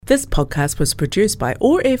This podcast was produced by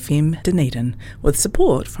OAR FM Dunedin with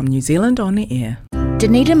support from New Zealand On Air.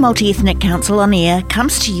 Dunedin Multi-Ethnic Council On Air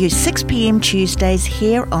comes to you 6pm Tuesdays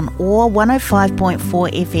here on OAR 105.4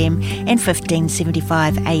 FM and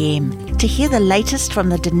 1575am to hear the latest from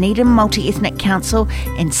the Dunedin Multi-Ethnic Council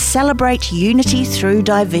and celebrate unity through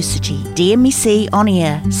diversity. DMEC On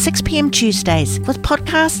Air, 6pm Tuesdays, with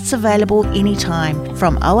podcasts available anytime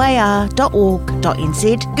from oar.org.nz,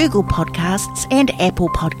 Google Podcasts and Apple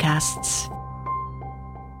Podcasts.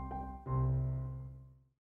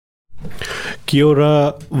 Kia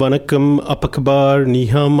ora, vanakkam, apa khabar,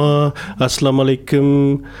 nihama, assalamu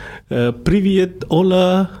alaikum, privyet,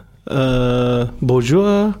 hola,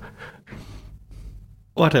 bonjour.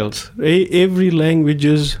 What else? Every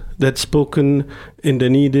languages that's spoken in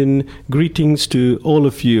Dunedin. Greetings to all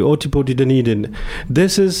of you. Otipoti Dunedin.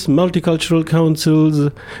 This is Multicultural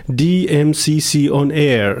Council's DMCC On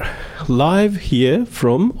Air, live here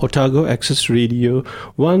from Otago Access Radio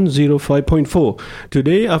 105.4.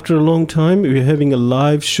 Today, after a long time, we're having a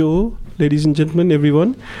live show, ladies and gentlemen,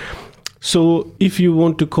 everyone. So if you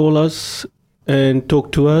want to call us and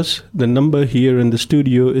talk to us, the number here in the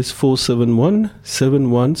studio is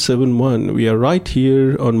 471-7171. We are right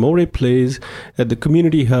here on Moray Place at the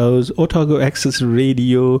Community House, Otago Access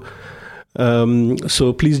Radio.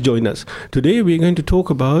 So please join us. Today we're going to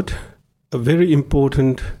talk about a very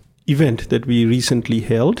important event that we recently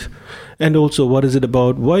held, and also what is it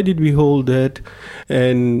about, why did we hold that,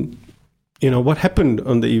 and what happened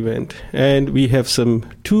on the event. And we have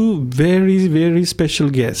two very, very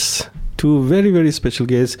special guests. Two very, very special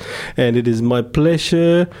guests, and it is my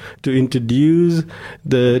pleasure to introduce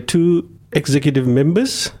the two executive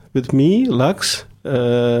members with me, Lux.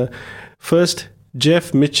 First,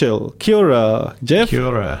 Jeff Mitchell. Kia ora, Jeff. Kia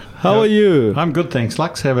ora. How are you? I'm good, thanks,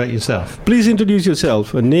 Lux. How about yourself? Please introduce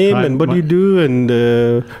yourself, a name and what do you do, and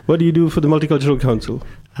what do you do for the Multicultural Council?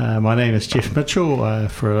 My name is Jeff Mitchell.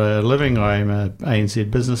 For a living, I'm an ANZ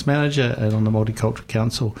business manager on the Multicultural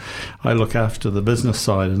Council. I look after the business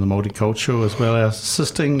side in the multicultural, as well as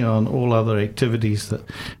assisting on all other activities that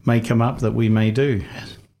may come up that we may do.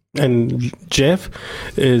 And Jeff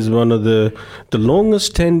is one of the longest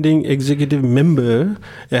standing executive member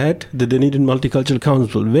at the Dunedin Multicultural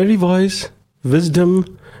Council. Very wise, wisdom,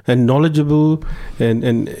 and knowledgeable,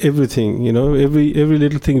 and everything. Every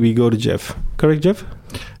little thing we go to Jeff. Correct, Jeff?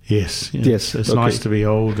 Yes. Yes. It's okay. Nice to be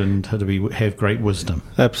old and to have great wisdom.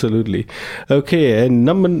 Absolutely. Okay, and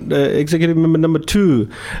executive member number 2.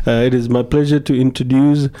 It is my pleasure to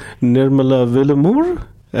introduce Nirmala Velamur.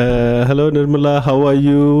 Hello, Nirmala. How are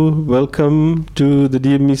you? Welcome to the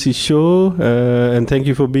DMEC show, and thank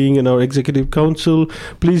you for being in our executive council.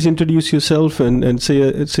 Please introduce yourself and say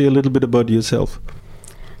a little bit about yourself.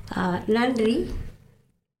 Nandri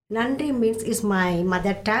means is my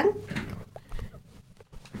mother tongue.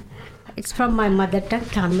 It's from my mother tongue,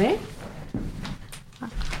 Tamil.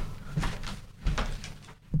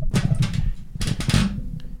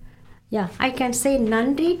 Yeah, I can say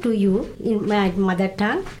Nandri to you in my mother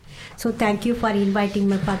tongue. So thank you for inviting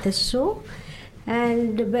me for the show.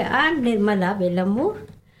 And I'm Nirmala Velamur.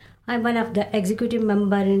 I'm one of the executive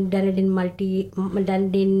member in Dunedin Multi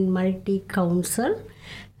Council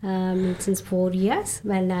since 4 years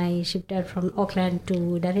when I shifted from Auckland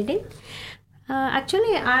to Dunedin.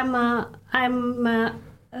 Actually, I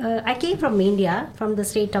came from India, from the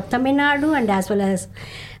state of Tamil Nadu and as well as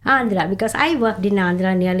Andhra, because I worked in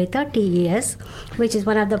Andhra nearly 30 years, which is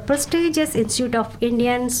one of the prestigious Institute of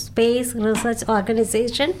Indian Space Research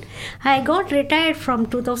Organization. I got retired from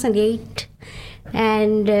 2008,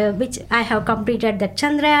 and which I have completed the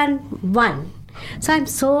Chandrayaan 1. So I'm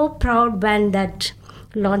so proud when that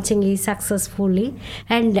launching is successfully.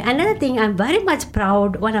 And another thing, I'm very much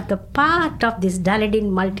proud, one of the part of this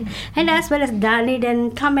Dunedin Multi and as well as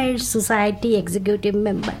Dunedin Tamil Society executive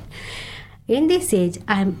member. In this age,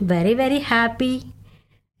 I'm very, very happy.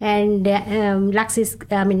 And Lux is,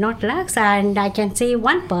 not Lux, and I can say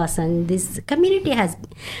one person. This community has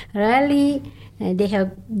really, they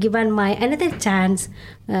have given my another chance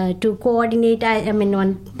to coordinate,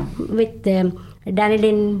 with them.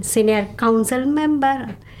 Dunedin Senior Council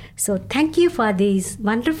member. So thank you for these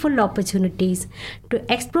wonderful opportunities to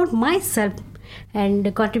explore myself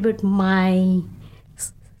and contribute my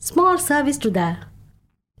small service to the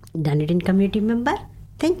Dunedin community member.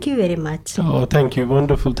 Thank you very much. Oh, thank you.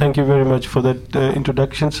 Wonderful. Thank you very much for that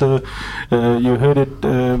introduction. So you heard it,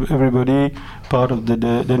 everybody, part of the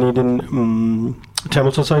Dunedin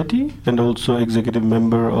Tamil Society and also executive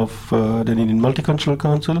member of the Indian Multicultural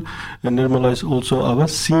Council, and Nirmala is also our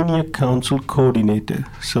senior council coordinator.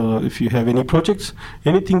 So if you have any projects,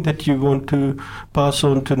 anything that you want to pass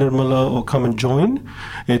on to Nirmala or come and join,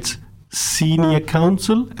 it's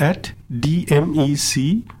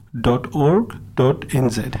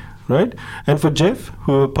seniorcouncil@dmec.org.nz, right? And for Jeff,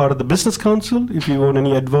 who are part of the business council, if you want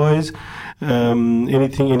any advice,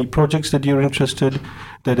 anything, any projects that you're interested,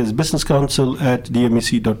 that is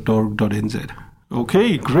businesscouncil@dmec.org.nz.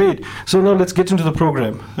 Okay, great. So now let's get into the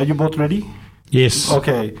program. Are you both ready? Yes.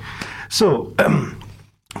 Okay. So,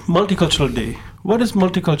 Multicultural Day. What is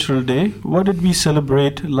Multicultural Day? What did we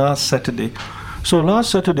celebrate last Saturday? So last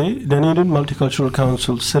Saturday, the Dunedin Multicultural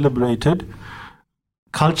Council celebrated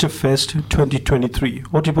Culture Fest 2023.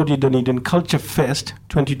 Otipoti Dunedin Culture Fest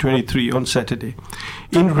 2023 on Saturday,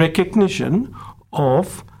 in recognition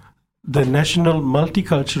of the National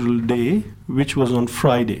Multicultural Day, which was on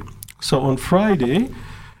Friday. So on Friday,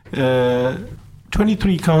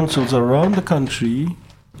 23 councils around the country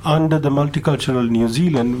under the Multicultural New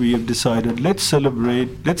Zealand, we have decided, let's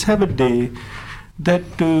celebrate, let's have a day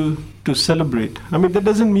that to celebrate. I mean, that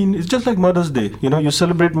doesn't mean, it's just like Mother's Day. You know, you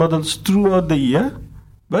celebrate mothers throughout the year,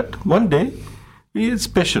 but one day is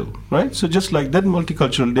special, right? So just like that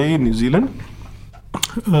Multicultural Day in New Zealand,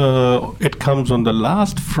 it comes on the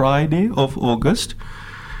last Friday of August.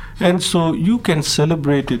 And so you can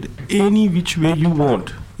celebrate it any which way you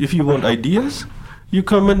want. If you want ideas, you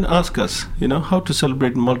come and ask us, you know, how to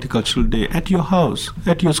celebrate Multicultural Day at your house,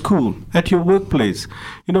 at your school, at your workplace,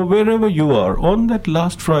 you know, wherever you are. On that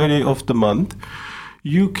last Friday of the month,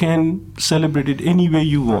 you can celebrate it any way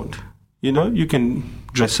you want. You know, you can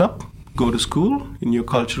dress up, go to school in your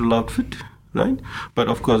cultural outfit, right? But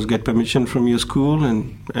of course, get permission from your school,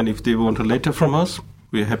 and if they want a letter from us,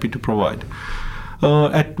 we're happy to provide.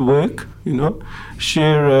 At work, you know,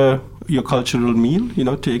 share your cultural meal, you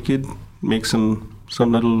know, take it, make some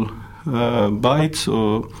little bites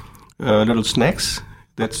or little snacks.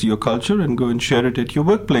 That's your culture, and go and share it at your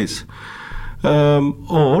workplace.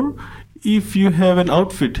 Or if you have an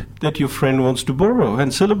outfit that your friend wants to borrow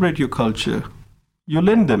and celebrate your culture, you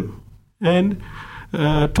lend them and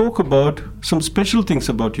talk about some special things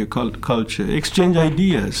about your culture, exchange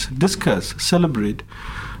ideas, discuss, celebrate.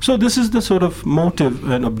 So this is the sort of motive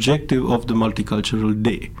and objective of the Multicultural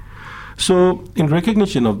Day. So in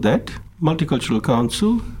recognition of that, Multicultural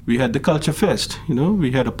Council, we had the Culture Fest. You know,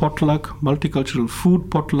 we had a potluck, multicultural food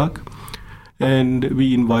potluck, and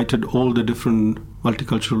we invited all the different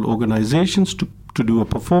multicultural organizations to do a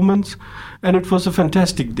performance, and it was a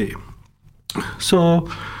fantastic day. So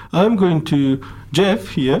I'm going to, Jeff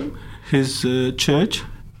here, his church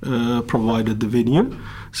provided the venue.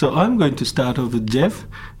 So I'm going to start off with Jeff.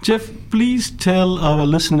 Jeff, please tell our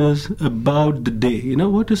listeners about the day. You know,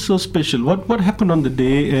 what is so special? What happened on the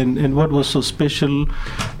day, and what was so special?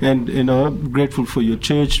 And, you know, grateful for your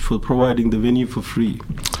church for providing the venue for free.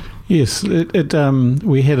 Yes,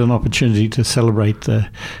 we had an opportunity to celebrate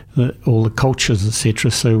all the cultures,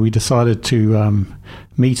 etc. So we decided to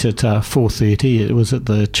meet at 4:30. It was at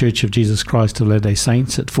the Church of Jesus Christ of Latter-day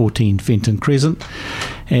Saints at 14 Fenton Crescent,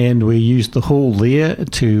 and we used the hall there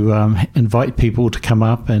to invite people to come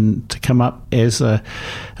up as a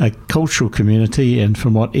cultural community and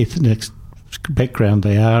from what ethnic background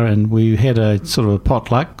they are. And we had a sort of a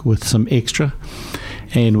potluck with some extra.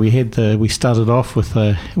 And we started off with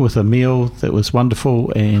a meal that was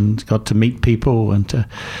wonderful, and got to meet people and to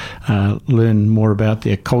learn more about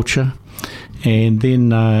their culture. And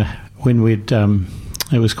then when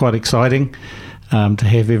it was quite exciting to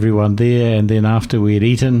have everyone there. And then after we had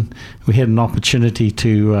eaten, we had an opportunity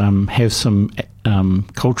to have some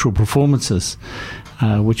cultural performances,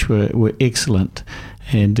 which were excellent.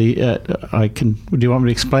 And do you want me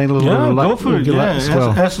to explain a little bit? Yeah, go for it. Yeah,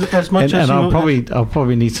 as much as I'll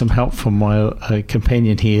probably need some help from my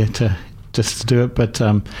companion here to do it. But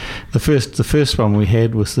the first one we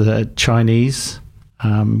had was the Chinese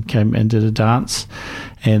came and did a dance,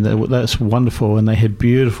 and that's wonderful. And they had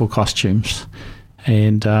beautiful costumes.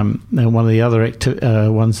 And one of the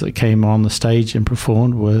other ones that came on the stage and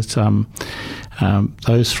performed was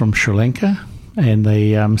those from Sri Lanka, and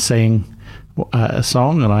they sang a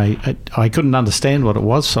song, and I couldn't understand what it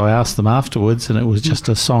was, so I asked them afterwards, and it was just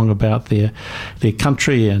a song about their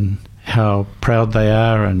country and how proud they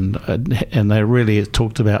are, and they really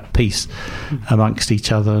talked about peace amongst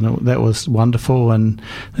each other, and that was wonderful. And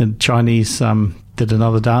the Chinese did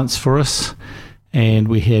another dance for us, and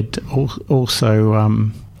we had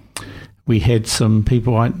also we had some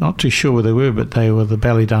people, I'm not too sure where they were, but they were the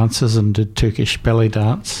belly dancers and did Turkish belly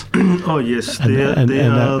dance. Oh, yes. They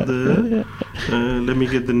are the... let me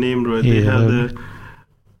get the name right. They are the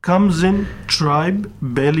Kamzin Tribe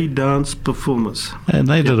Belly Dance Performers. And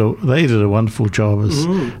they did a wonderful job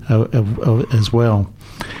as well.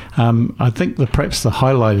 I think perhaps the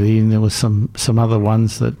highlight of the evening, there was some other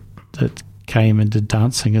ones that came and did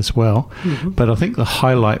dancing as well. Mm-hmm. But I think the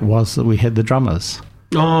highlight was that we had the drummers.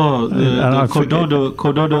 Oh, the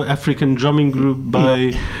Kododo African drumming group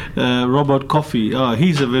by Robert Coffey. Oh,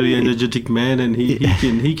 he's a very energetic man, and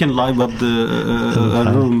he can live up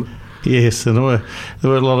the room. Yes, and there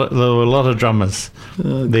were a lot of drummers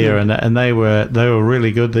there, and they were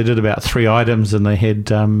really good. They did about 3 items, and they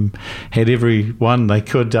had every one they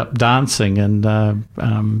could up dancing and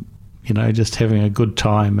just having a good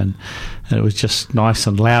time, and it was just nice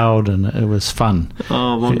and loud, and it was fun.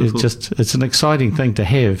 Oh, wonderful! It's an exciting thing to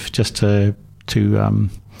have, just to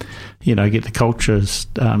get the cultures,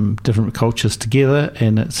 different cultures together,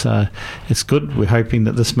 and it's good. We're hoping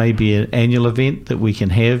that this may be an annual event that we can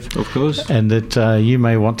have, of course, and that you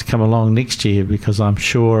may want to come along next year, because I'm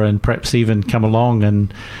sure, and perhaps even come along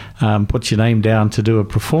and put your name down to do a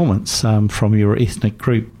performance from your ethnic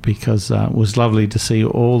group, because it was lovely to see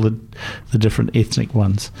all the different ethnic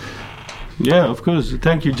ones. Yeah, of course.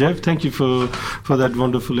 Thank you, Jeff. Thank you for that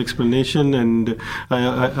wonderful explanation. And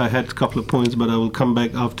I had a couple of points, but I will come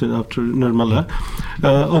back after Nirmala.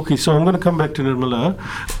 Okay, so I'm going to come back to Nirmala.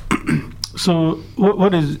 So,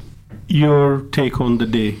 what is your take on the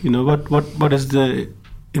day? What is the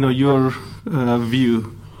your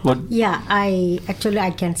view? Yeah, I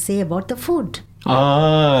can say about the food.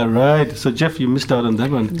 Ah, right. So, Jeff, you missed out on that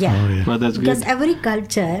one. Yeah. Oh, yeah. Well, that's good. Because every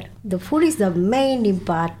culture, the food is the main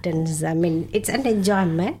importance. I mean, it's an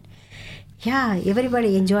enjoyment. Yeah,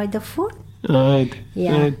 everybody enjoy the food. Right.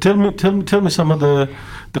 Yeah. Tell me some of the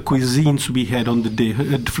cuisines we had on the day,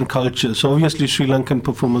 different cultures. So obviously Sri Lankan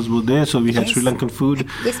performers were there, so we had Sri Lankan food.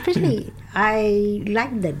 Especially, I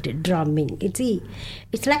like that drumming.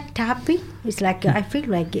 It's like tapping. It's like I feel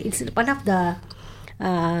like it's one of the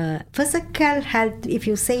physical health. If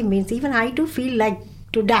you say means, even I do feel like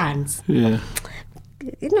to dance. Yeah.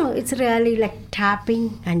 It's really like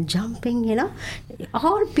tapping and jumping,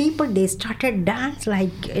 All people, they started dance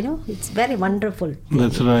it's very wonderful.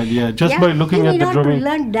 That's right, yeah. Just by looking at the drumming. You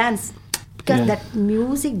have to learn dance because that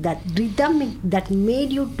music, that rhythmic, that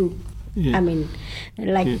made you to,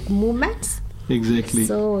 movements. Exactly.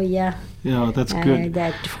 So, yeah. Yeah, that's good.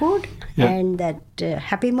 That food and that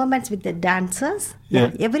happy moments with the dancers. Yeah.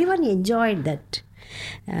 Everyone enjoyed that.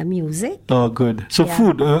 Music. Oh, good. So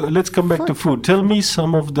food. Let's come back to food. Tell me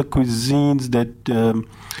some of the cuisines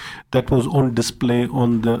that was on display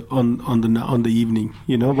on the evening.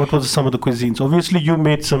 What was some of the cuisines? Obviously, you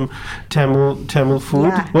made some Tamil food.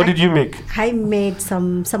 Yeah, what did you make? I made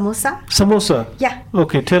some samosa. Samosa. Yeah.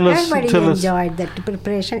 Okay. Tell us. Everybody enjoyed that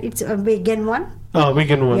preparation. It's a vegan one. Oh,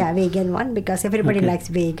 vegan one. Yeah, vegan one, because everybody likes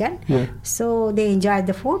vegan. Yeah. So they enjoyed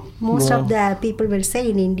the food. Most of the people will say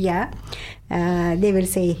in India, they will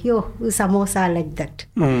say, yo, samosa, like that.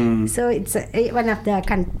 So it's one of the,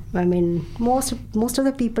 most of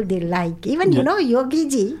the people, they like. Even, Yogi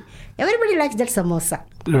ji, everybody likes that samosa.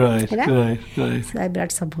 Right, right. So I brought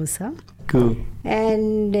samosa. Cool.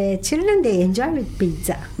 And children, they enjoy with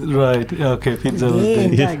pizza. Right, okay, pizza. They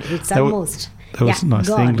enjoyed. It's almost. That was nice,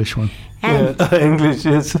 the English one. And English,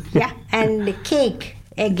 yes. Yeah, and cake.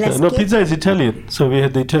 Eggless cake. Pizza is Italian, so we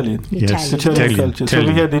had the Italian. Yes, Italian culture. So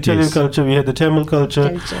we had the Italian culture, we had the Tamil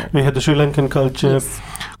culture, we had the Sri Lankan culture. Yes.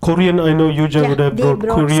 Korean, I know you would have brought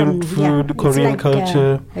Korean food, Korean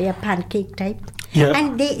culture. Pancake type. Yeah.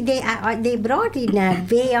 And they brought in a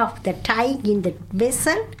way of the tying in the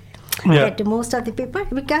vessel that most of the people,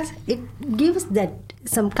 because it gives that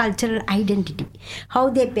some cultural identity. How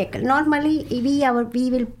they pack. Normally, we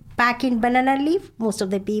will pack in banana leaf, most of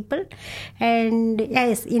the people. And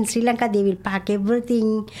yes, in Sri Lanka, they will pack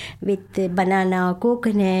everything with banana,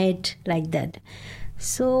 coconut, like that.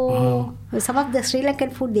 So, some of the Sri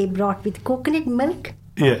Lankan food they brought with coconut milk.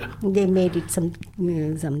 Yeah. They made it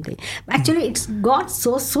something. Actually, it's got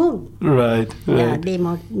so soon. Right. Yeah, they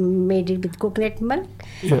made it with coconut milk.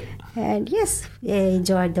 Yeah. And yes, I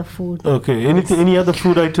enjoyed the food. Okay. Any other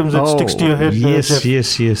food items that sticks to your head? Yes.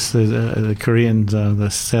 The Koreans, the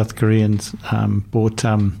South Koreans bought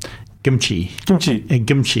kimchi.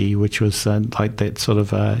 Kimchi, which was like that sort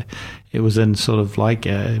of. It was in sort of like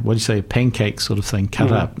a pancake sort of thing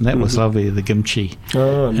cut up, and that was lovely. The kimchi.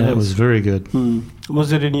 Oh, nice. That was very good.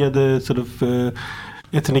 Was there any other sort of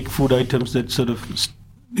ethnic food items that sort of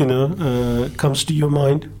comes to your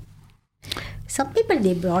mind? Some people,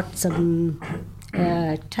 they brought some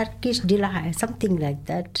Turkish delight, something like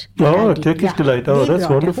that. Oh, Turkish delight. Oh, that's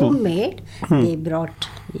wonderful. Homemade, they brought,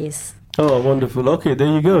 yes. Oh, wonderful. Okay, there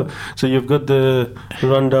you go. So you've got the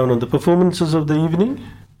rundown on the performances of the evening,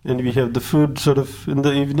 and we have the food sort of in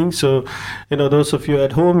the evening. So, those of you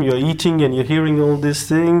at home, you're eating and you're hearing all these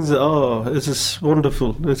things. Oh, this is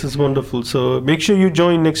wonderful. This is wonderful. So make sure you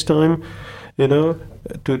join next time, to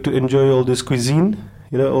enjoy all this cuisine,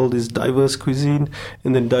 all this diverse cuisine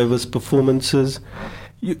and then diverse performances.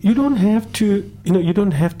 You don't have to, you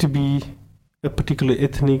don't have to be a particular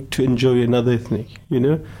ethnic to enjoy another ethnic,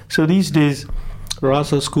 So these days,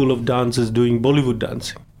 Rasa School of Dance is doing Bollywood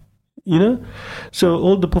dancing, So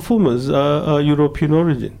all the performers are European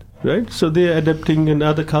origin, right? So they're adapting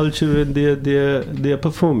another culture and they're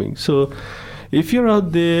performing. So if you're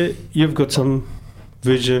out there, you've got some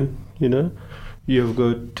vision, you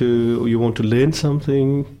want to learn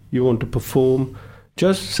something, you want to perform,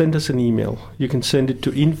 just send us an email. You can send it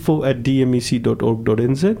to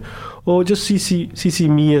info@dmec.org.nz or just CC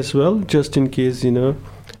me as well, just in case, the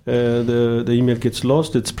email gets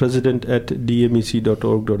lost. It's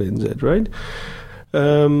president@dmec.org.nz, right?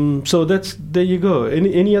 So there you go.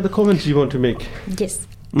 Any other comments you want to make? Yes.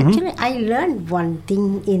 Actually, I learned one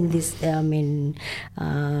thing in this,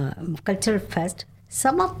 cultural fest.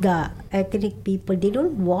 Some of the ethnic people, they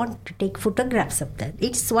don't want to take photographs of that.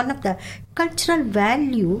 It's one of the cultural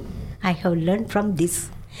value I have learned from this.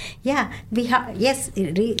 Yeah, we have, yes,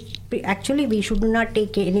 actually we should not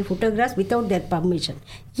take any photographs without their permission.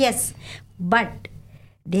 Yes, but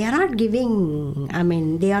they are not giving,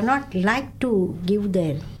 they are not like to give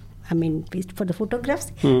their, for the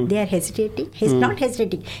photographs, they are hesitating. Not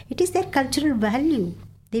hesitating. It is their cultural value.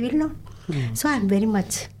 They will not. So I am very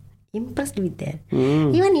much impressed with that.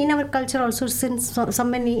 Even in our culture also, since so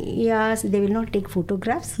many years, they will not take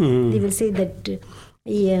photographs. They will say that there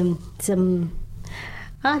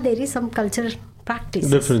is some cultural practice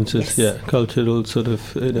differences. Yes. Yeah, cultural sort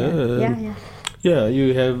of. Yeah,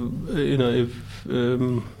 you have. If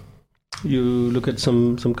you look at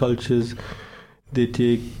some cultures, they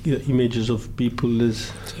take images of people as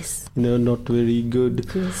not very good.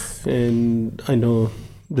 Yes. And I know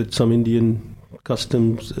that some Indian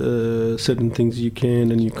customs, certain things you can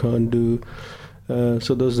and you can't do.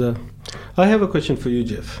 So those are. I have a question for you,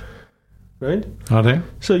 Jeff. Right? Are they?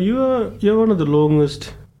 So you're one of the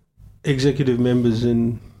longest executive members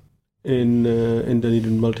in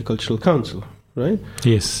Dunedin Multicultural Council, right?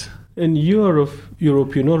 Yes. And you are of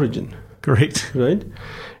European origin. Correct. Right?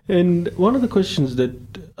 And one of the questions that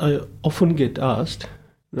I often get asked,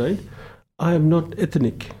 right? I am not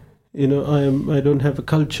ethnic. I don't have a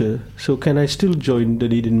culture, so can I still join the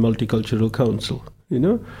Dunedin Multicultural Council?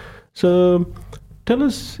 So tell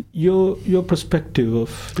us your perspective of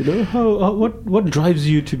what drives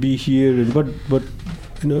you to be here, and what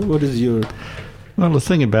is your. Well, the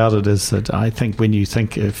thing about it is that I think when you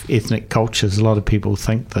think of ethnic cultures, a lot of people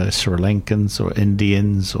think the Sri Lankans or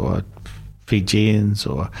Indians or Fijians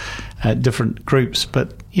or different groups,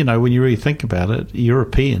 but when you really think about it,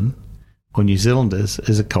 European or New Zealanders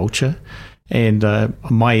is a culture, and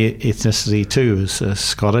my ethnicity too is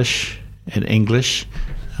Scottish and English.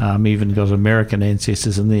 Even got American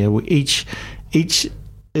ancestors in there. Each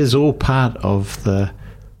is all part of the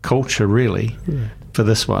culture, really, for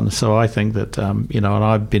this one. So I think that and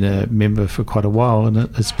I've been a member for quite a while, and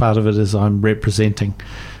as part of it is I'm representing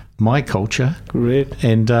my culture. Great.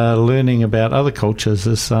 And learning about other cultures,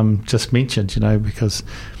 as just mentioned, because.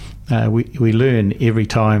 We learn every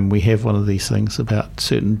time we have one of these things about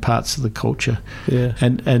certain parts of the culture. Yeah.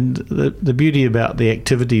 And the beauty about the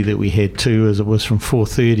activity that we had too is it was from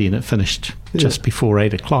 4:30 and it finished just before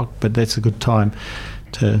 8 o'clock. But that's a good time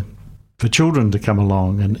for children to come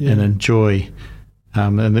along and enjoy.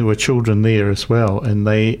 And there were children there as well, and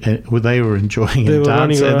they were enjoying and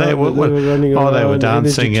dancing. They were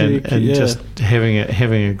dancing and just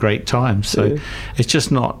having a great time. So it's just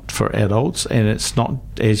not for adults, and it's not,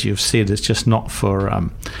 as you've said, it's just not for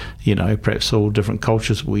perhaps all different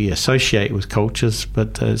cultures we associate with cultures,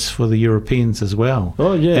 but it's for the Europeans as well.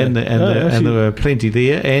 Oh yeah, and there were plenty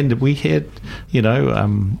there, and we had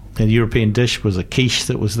a European dish was a quiche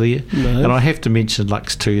that was there. Nice. And I have to mention,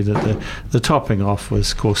 Lux, too, that the topping off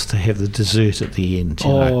was, of course, to have the dessert at the end.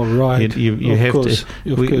 Right. You have course.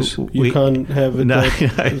 to. Of course. You can't have it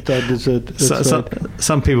without dessert.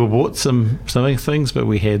 Some people bought some things, but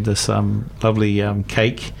we had this lovely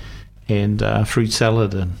cake and fruit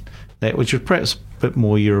salad and that, which was perhaps a bit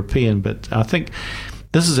more European. But I think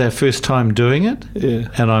this is our first time doing it, Yeah.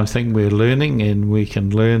 and I think we're learning, and we can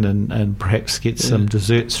learn and perhaps get some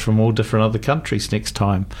desserts from all different other countries next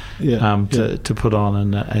time to put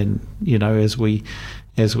on, and you know, as we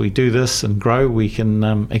do this and grow, we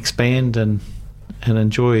can expand and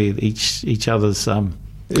enjoy each other's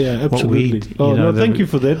Yeah, what we absolutely. eat, Thank you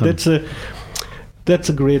for that. That's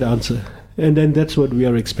a great answer, and then that's what we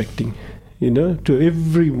are expecting. You know, to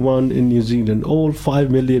everyone in New Zealand, all 5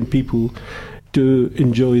 million people, to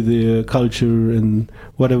enjoy their culture and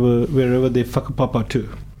wherever they whakapapa to.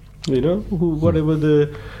 You know, whatever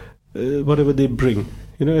they bring.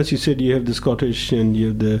 You know, as you said, you have the Scottish and you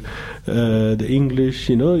have the English.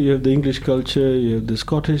 You know, you have the English culture, you have the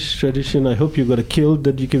Scottish tradition. I hope you got a kilt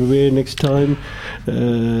that you can wear next time.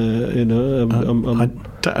 You know,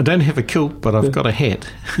 I don't have a kilt, but I've got a hat.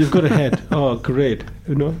 You've got a hat. Oh, great!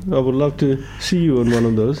 You know, I would love to see you on one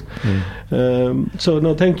of those. So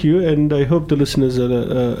no, thank you, and I hope the listeners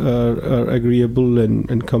are agreeable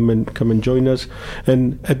and come and join us.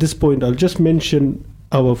 And at this point, I'll just mention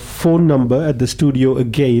our phone number at the studio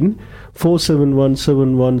again,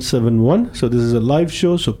 471-7171. So this is a live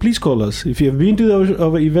show, so please call us. If you have been to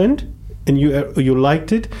our event and you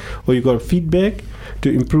liked it, or you got feedback to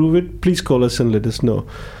improve it, please call us and let us know.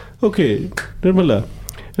 Okay, Nirmala.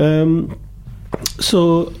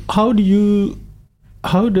 So how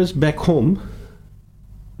does back home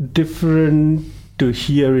different to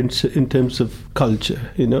here in terms of culture?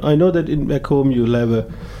 You know, I know that in back home you'll have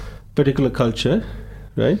a particular culture,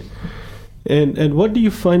 right? And what do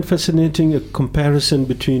you find fascinating, a comparison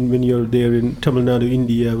between when you're there in Tamil Nadu,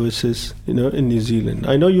 India versus, you know, in New Zealand?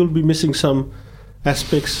 I know you'll be missing some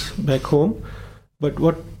aspects back home, but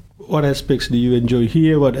what aspects do you enjoy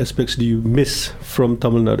here? What aspects do you miss from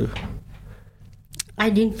Tamil Nadu? I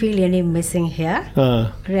didn't feel any missing here.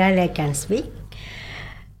 Really, I can speak.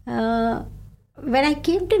 When I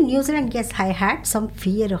came to New Zealand, yes, I had some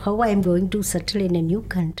fear of how I am going to settle in a new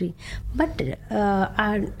country. But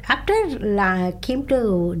after I came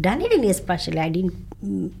to Dunedin especially, I didn't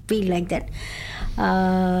feel like that.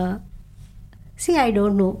 See, I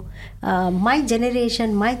don't know. My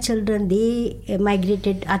generation, my children, they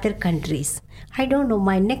migrated other countries. I don't know,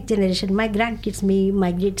 my next generation, my grandkids may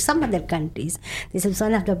migrate some other countries. This is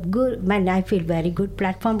one of the good, man, I feel very good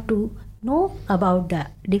platform to know about the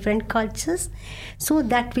different cultures, so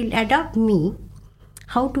that will adopt me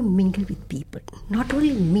how to mingle with people. Not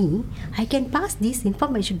only me, I can pass this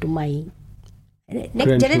information to my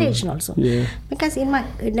next generation also. Yeah. Because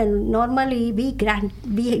normally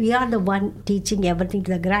we are the one teaching everything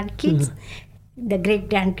to the grandkids, the great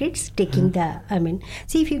grandkids taking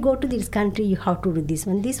see, if you go to this country, you have to do this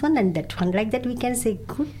one and that one. Like that we can say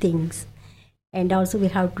good things. And also we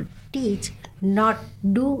have to teach, not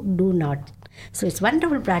do not. So it's a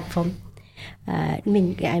wonderful platform.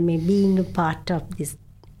 Being a part of this,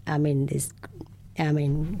 kind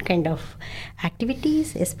of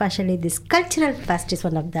activities, especially this cultural fest is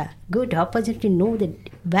one of the good opportunity to know the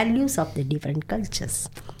values of the different cultures.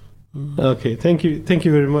 Okay, thank you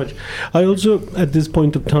very much. I also, at this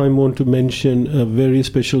point of time, want to mention a very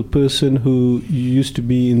special person who used to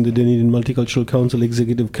be in the Dunedin Multicultural Council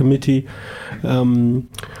Executive Committee.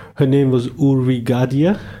 Her name was Urvi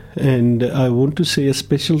Gadia, and I want to say a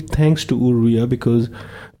special thanks to Urvia because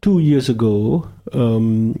 2 years ago,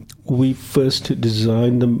 we first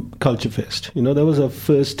designed the Culture Fest. You know, that was our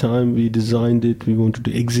first time we designed it, we wanted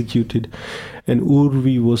to execute it, and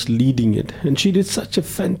Urvi was leading it. And she did such a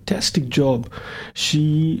fantastic job.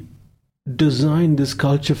 She designed this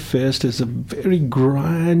Culture Fest as a very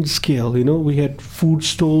grand scale. You know, we had food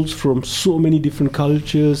stalls from so many different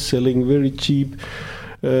cultures selling very cheap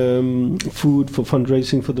food for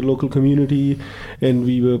fundraising for the local community, and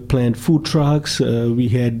we were planned food trucks. We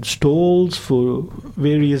had stalls for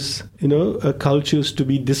various cultures to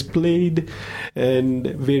be displayed and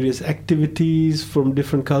various activities from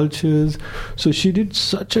different cultures. So she did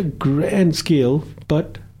such a grand scale,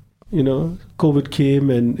 but COVID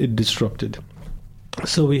came and it disrupted,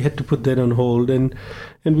 so we had to put that on hold, and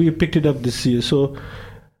we picked it up this year. So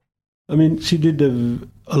she did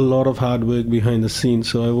a lot of hard work behind the scenes,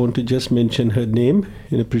 so I want to just mention her name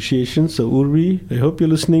in appreciation. So Urvi, I hope you're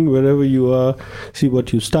listening wherever you are. See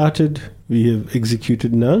what you started, we have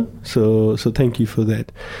executed now. So thank you for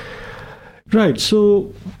that. Right,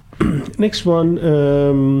 so next one,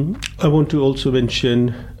 I want to also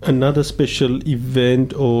mention another special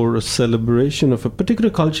event or a celebration of a particular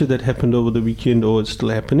culture that happened over the weekend or it's still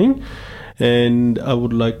happening. And I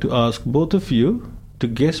would like to ask both of you to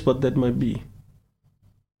guess what that might be.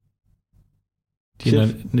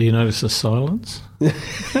 Do you notice the silence?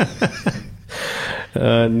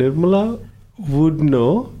 Nirmala, would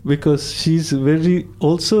know because she's very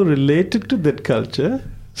also related to that culture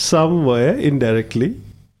somewhere indirectly.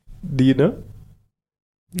 Do you know?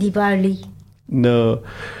 Diwali. No.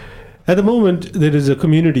 At the moment, there is a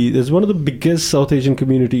community. There's one of the biggest South Asian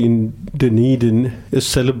community in Dunedin is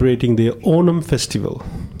celebrating their Onam festival.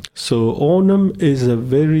 So Onam is a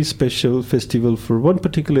very special festival for one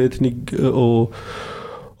particular ethnic or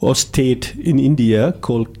state in India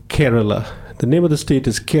called Kerala. The name of the state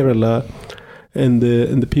is Kerala, and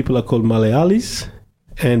the people are called Malayalis,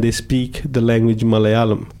 and they speak the language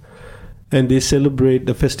Malayalam. And they celebrate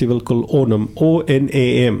the festival called Onam,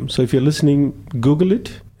 O-N-A-M. So if you're listening, Google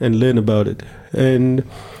it and learn about it. And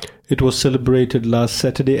it was celebrated last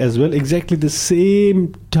Saturday as well, exactly the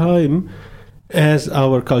same time as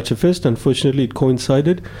our Culture Fest. Unfortunately, it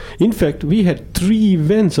coincided. In fact, we had 3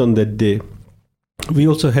 events on that day. We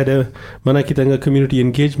also had a Manakitanga community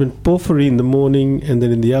engagement porphyry in the morning, and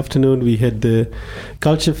then in the afternoon we had the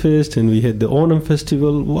Culture Fest and we had the Onam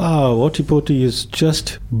Festival. Wow, Otipoti is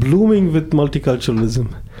just blooming with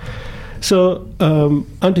multiculturalism. So,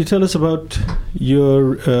 Auntie, tell us about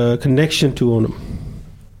your connection to Onam.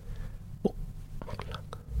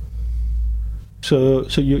 So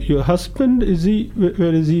your husband,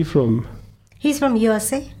 where is he from? He's from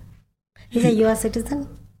USA. He's a US citizen.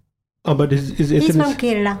 Oh, but he's from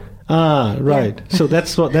Kerala. Ah, right. Yeah. So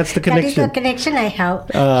that's the connection. That is the connection I have.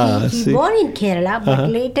 He born in Kerala, but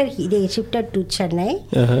later they shifted to Chennai.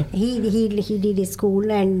 He did his school,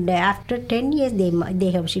 and after 10 years they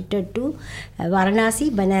have shifted to Varanasi,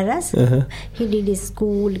 Banaras. He did his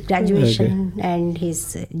school, graduation, and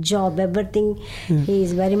his job, everything. He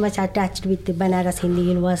is very much attached with the Banaras Hindu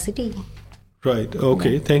University. Right.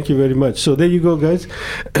 Okay. Thank you very much. So there you go, guys.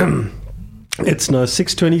 It's now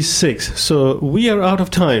 6:26, so we are out of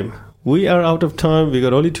time. We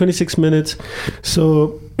got only 26 minutes,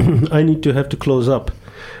 so I need to have to close up.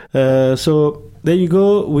 So there you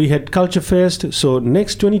go. We had Culture Fest. So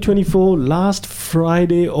next 2024, last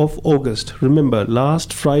Friday of August. Remember,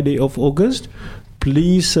 last Friday of August.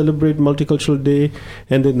 Please celebrate Multicultural Day,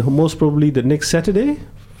 and then most probably the next Saturday.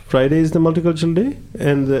 Friday is the Multicultural Day,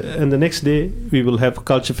 and the next day we will have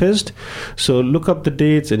Culture Fest. So look up the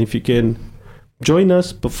dates, and if you can join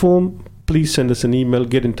us, perform, please send us an email,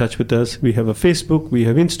 get in touch with us. We have a Facebook, we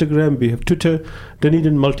have Instagram, we have Twitter,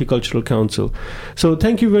 Dunedin Multicultural Council. So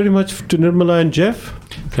thank you very much to Nirmala and Jeff.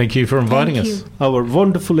 Thank you for inviting us. Our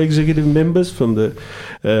wonderful executive members from the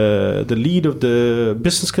lead of the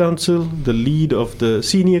Business Council, the lead of the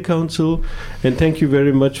Senior Council, and thank you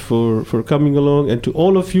very much for coming along, and to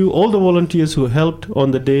all of you, all the volunteers who helped on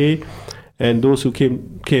the day, and those who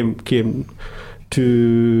came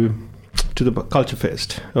to the Culture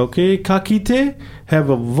Fest. Okay, Kakite, have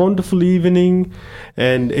a wonderful evening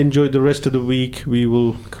and enjoy the rest of the week. We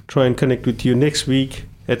will try and connect with you next week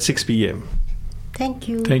at 6 p.m. Thank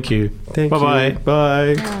you. Thank you. Bye-bye.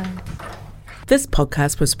 Bye. This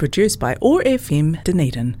podcast was produced by OAR FM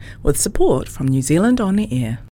Dunedin with support from New Zealand On the Air.